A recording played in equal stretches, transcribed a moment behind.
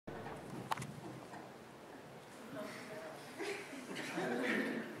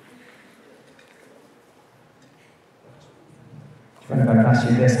What if I pass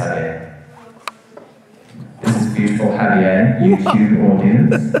you this, Javier? This is beautiful Javier, YouTube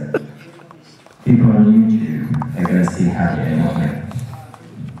audience. People on YouTube are going to see Javier, not me.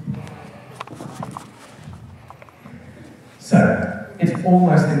 So, it's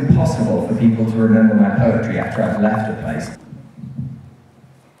almost impossible for people to remember my poetry after I've left a place.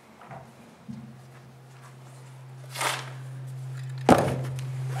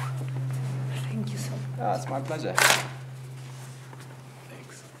 Thank you so much. Oh, it's my pleasure.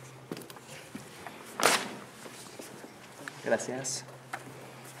 Thanks. Gracias.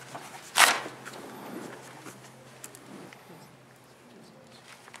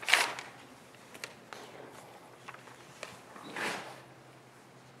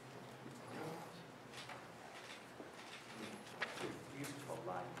 Beautiful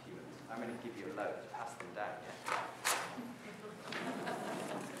line humans. I'm going to give you a load to pass them down, yeah?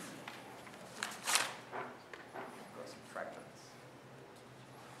 Got some fragments.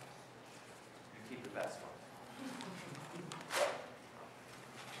 You keep the best one.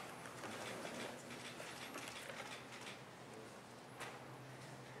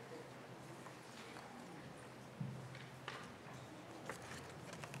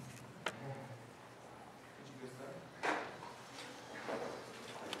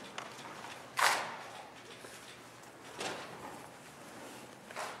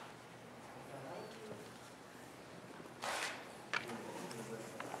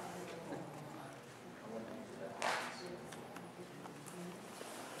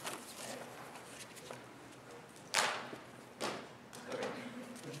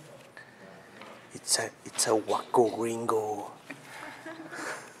 It's a wacko gringo.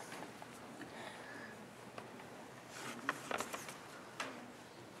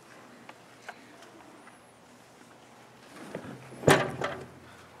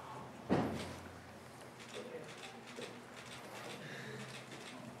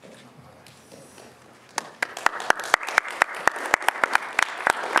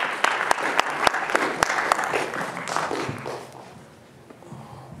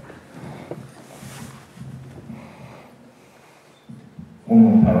 One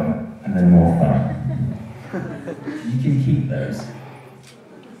more poem, and then more fun. You can keep those.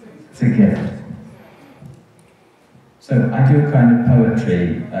 It's a gift. So I do a kind of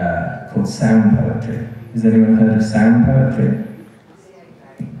poetry called sound poetry. Has anyone heard of sound poetry?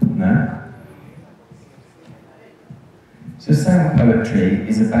 No? So sound poetry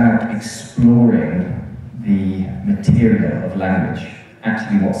is about exploring the material of language,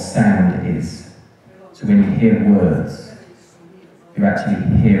 actually what sound is. So when you hear words, you're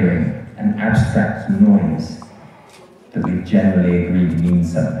actually hearing an abstract noise that we generally agree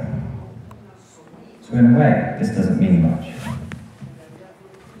means something. So in a way, this doesn't mean much.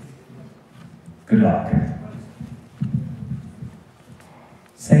 Good luck.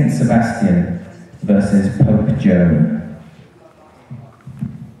 Saint Sebastian versus Pope Joan.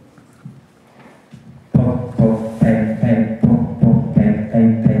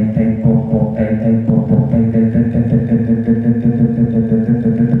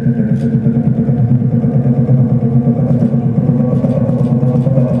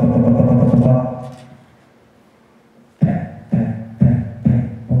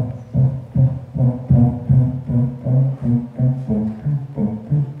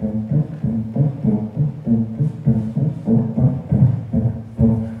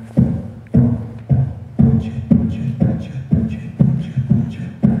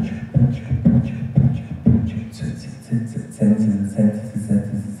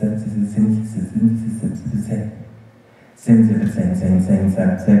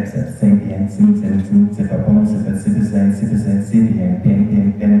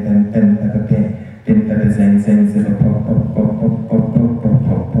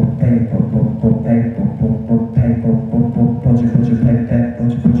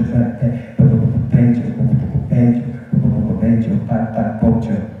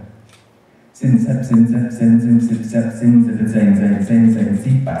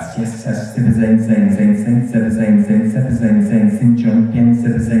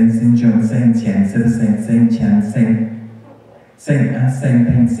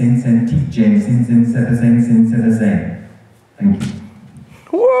 Thank you.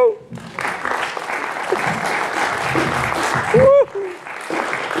 Whoa!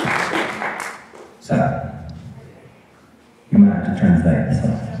 So, you might have to translate this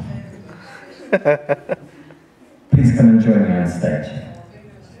off. Please come and join me on stage.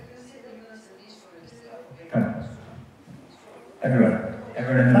 Come. Everyone in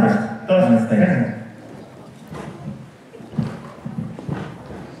the room, on stage.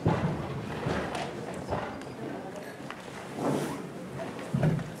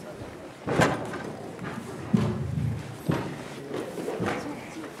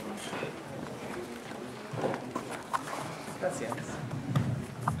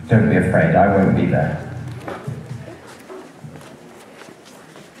 Don't be afraid, I won't be there.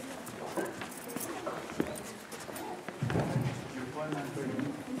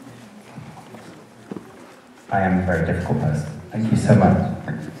 I am a very difficult person. Thank you so much.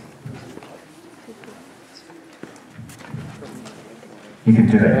 You can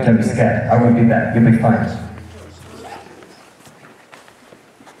do it, don't be scared. I won't be there, you'll be fine.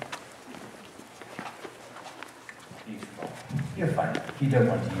 Beautiful. You're fine. If you don't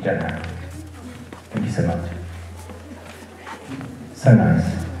want to, you don't have to. Thank you so much. So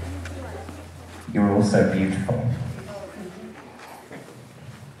nice. You're all so beautiful.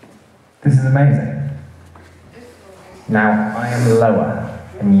 This is amazing. Now, I am lower,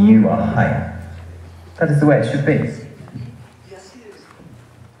 and you are higher. That is the way it should be.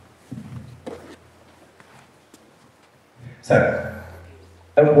 So,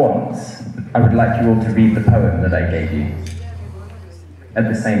 at once, I would like you all to read the poem that I gave you, at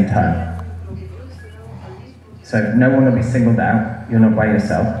the same time. So, no one will be singled out, you're not by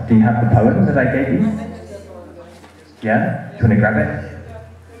yourself. Do you have the poem that I gave you? Yeah? Do you want to grab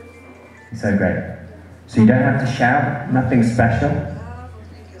it? So great. So you don't have to shout, nothing special,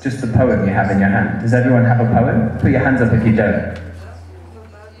 just the poem you have in your hand. Does everyone have a poem? Put your hands up if you don't.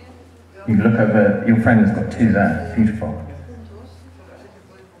 You look over, your friend has got two there. Beautiful.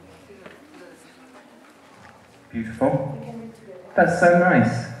 Beautiful. That's so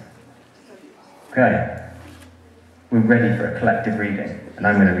nice. Okay. We're ready for a collective reading, and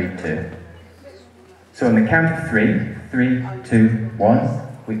I'm going to read too. So on the count of 3, 3, 2, 1,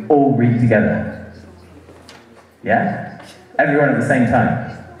 we all read together. Yeah? Everyone at the same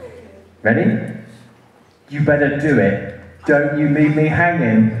time. Ready? You better do it. Don't you leave me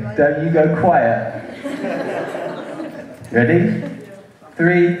hanging. Don't you go quiet. Ready?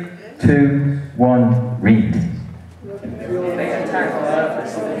 3, 2, 1, read. They attack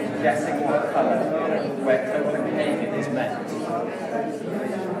purposely, guessing what colour, where Copenhagen is meant.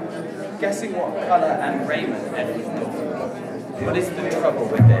 Guessing what colour and raiment Edward wore. What is the trouble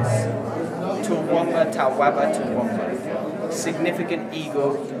with this? Tuwamba, Tawaba, Tuwamba. Significant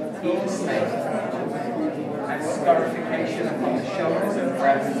eagle, snake. And scarification upon the shoulders and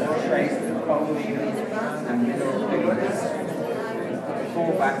breasts are traced with cold needles and mineral fingers.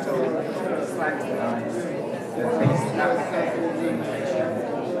 Full battle, slanted eyes, face navigation,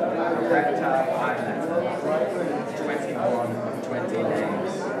 reptile island, 21 of 20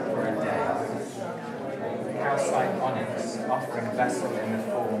 days for a day. Calcite onyx offering vessel in the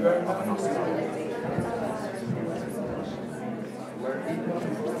form of an oscar.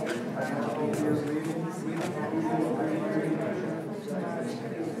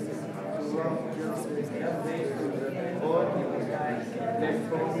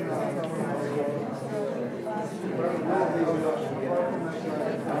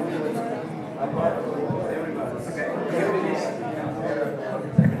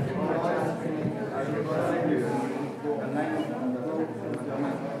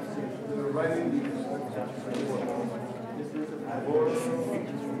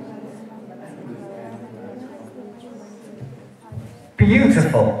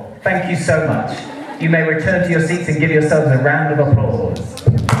 Beautiful. Thank you so much. You may return to your seats and give yourselves a round of applause.